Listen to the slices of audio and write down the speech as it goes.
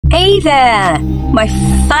Hey there, my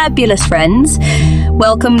fabulous friends.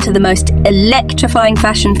 Welcome to the most electrifying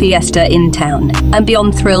fashion fiesta in town. I'm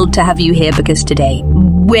beyond thrilled to have you here because today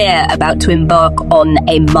we're about to embark on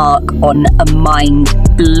a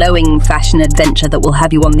mind-blowing fashion adventure that will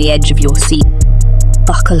have you on the edge of your seat.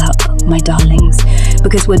 Buckle up, my darlings,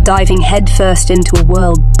 because we're diving headfirst into a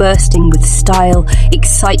world bursting with style,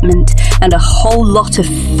 excitement, and a whole lot of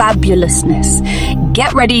fabulousness.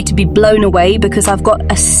 Get ready to be blown away because I've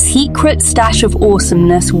got a secret stash of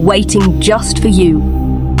awesomeness waiting just for you.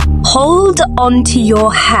 Hold on to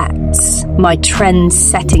your hats, my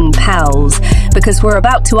trend-setting pals, because we're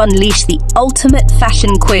about to unleash the ultimate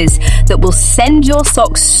fashion quiz that will send your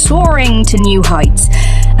socks soaring to new heights.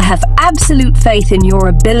 I have absolute faith in your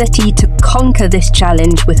ability to conquer this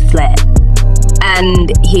challenge with flair.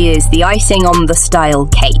 And here's the icing on the style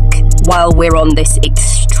cake. While we're on this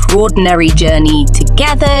extraordinary journey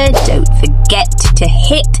together, don't forget to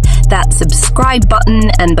hit that subscribe button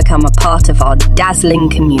and become a part of our dazzling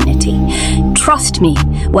community. Trust me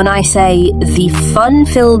when I say the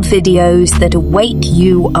fun-filled videos that await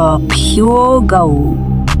you are pure gold.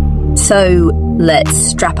 So let's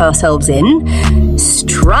strap ourselves in,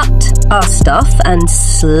 strut our stuff, and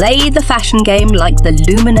slay the fashion game like the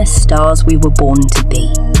luminous stars we were born to be.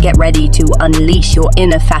 Get ready to unleash your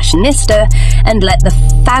inner fashionista and let the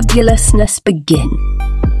fabulousness begin.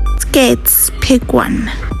 Skates, pick one.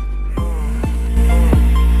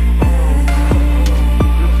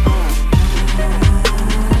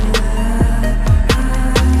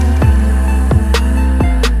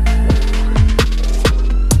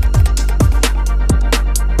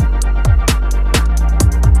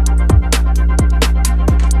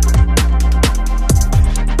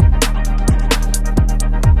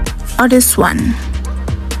 Or this one.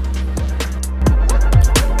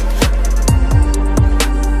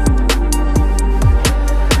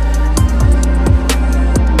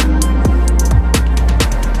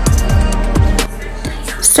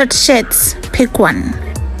 Strut shades, pick one.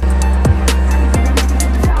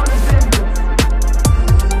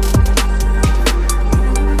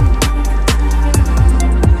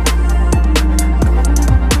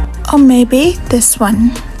 Or maybe this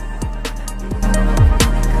one.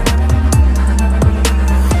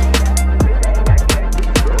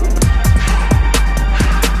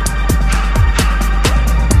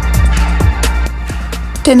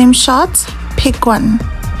 Denim shorts, pick one.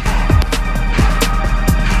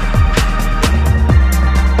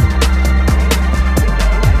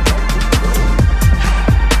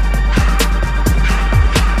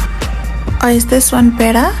 Or is this one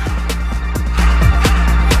better?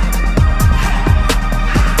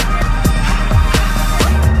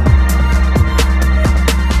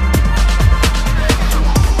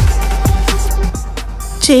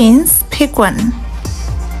 Jeans, pick one.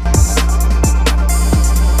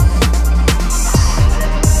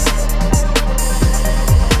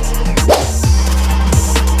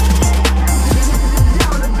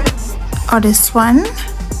 Or this one.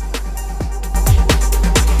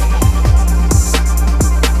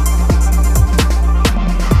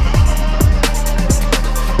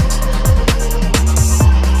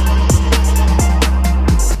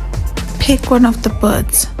 Pick one of the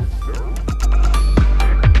birds.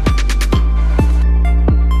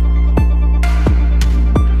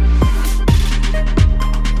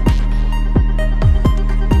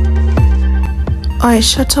 Or a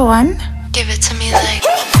shorter one. Give it to me like.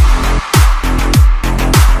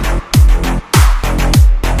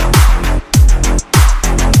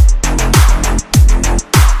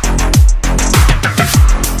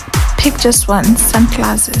 Pick just one,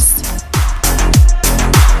 sunglasses.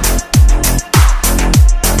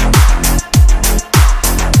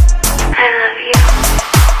 I love you.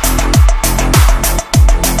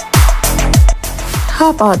 How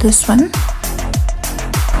about this one?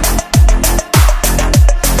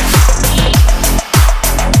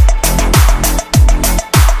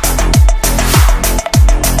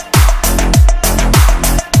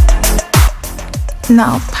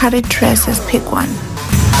 Now, party dresses, pick one.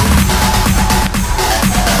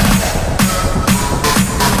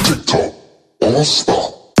 TikTok,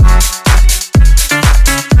 all-star.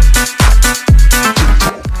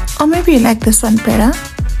 Or maybe you like this one better.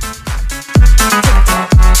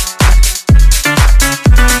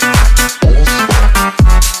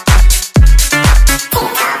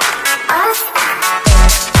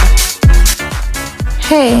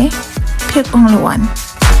 Hey, pick only one.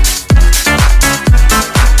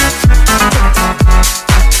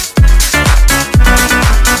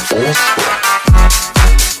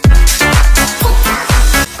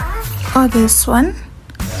 Or this one.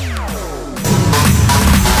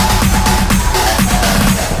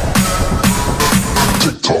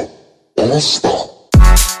 stop.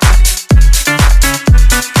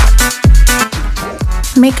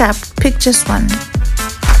 Makeup, pick just one.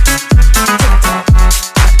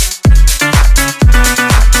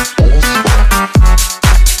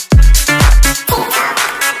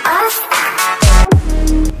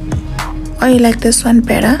 Or you like this one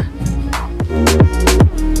better?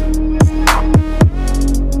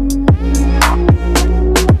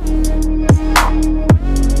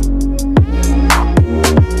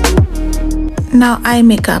 Now eye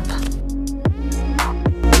makeup.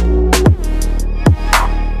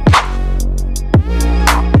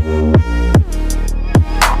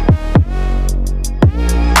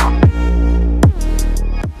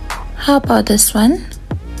 How about this one?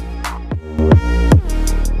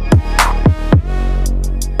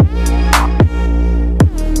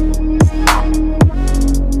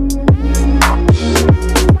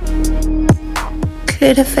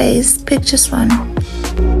 Clear the face, pick just one.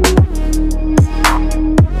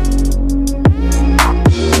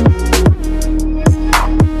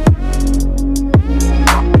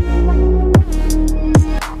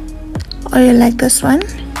 Or you like this one?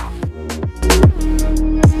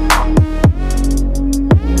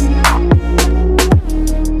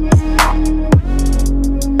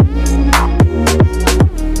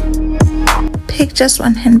 Pick just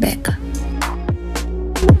one handbag.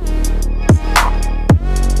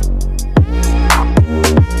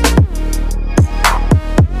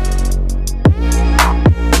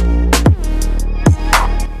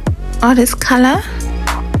 Or this color.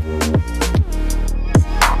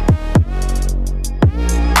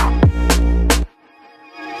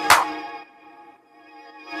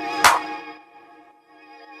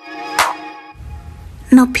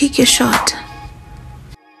 Now pick your shot.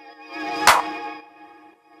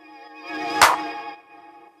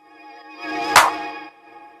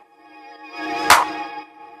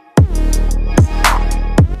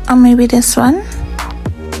 Or maybe this one.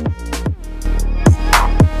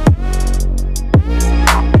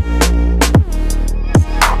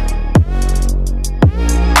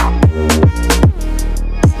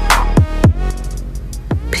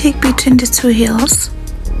 Pick between the two heels.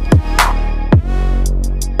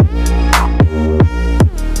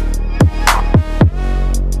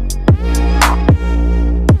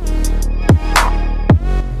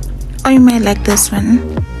 Or you may like this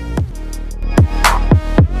one.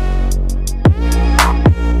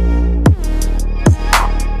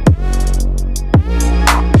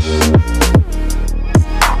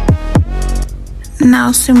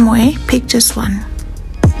 Now same way, pick just one.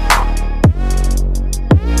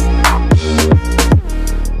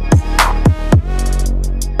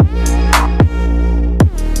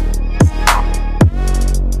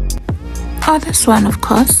 Or this one, of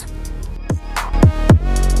course.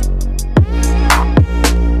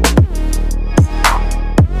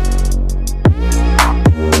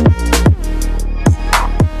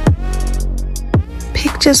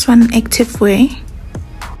 Pick just one active way.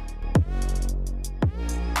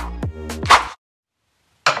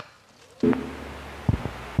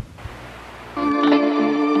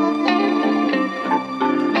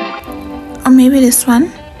 Or maybe this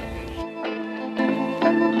one.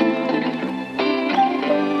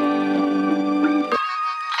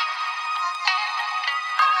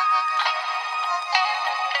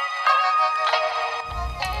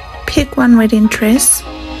 Pick one with interest.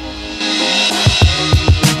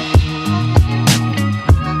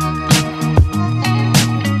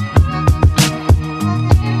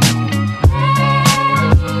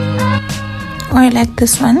 Or I like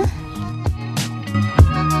this one.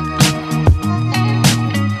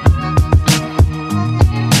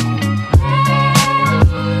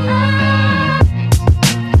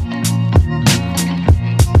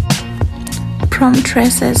 Prom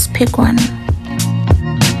dresses, pick one.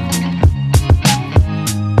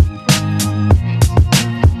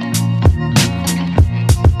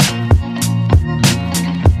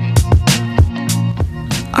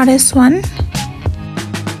 Or this one.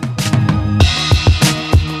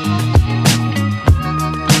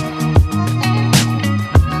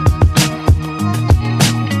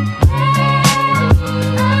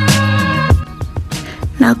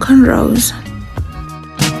 Now cornrows.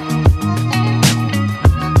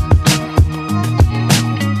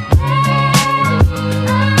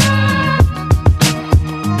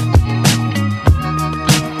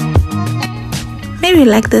 Maybe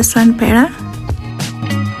like this one better.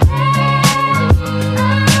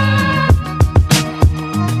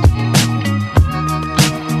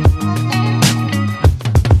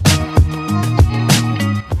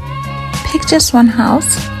 Pick just one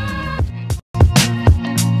house.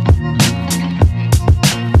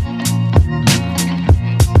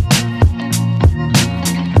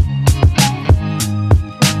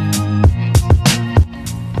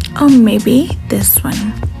 maybe this one.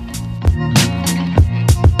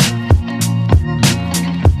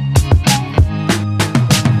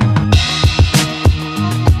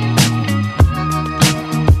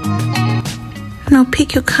 Now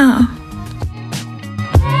pick your car.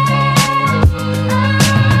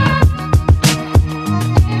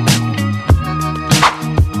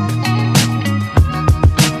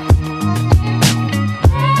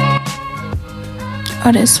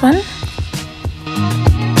 Or this one.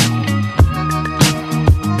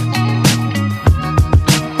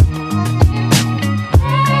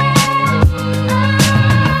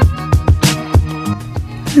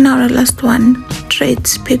 Now the last one.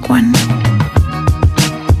 Trades, pick one.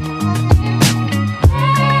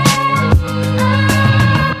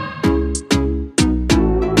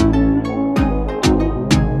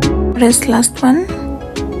 This last one.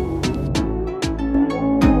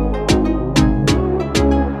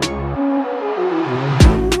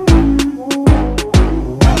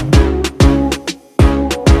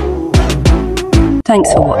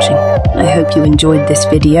 Thanks for watching. I hope you enjoyed this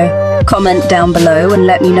video. Comment down below and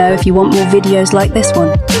let me know if you want more videos like this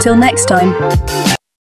one. Till next time.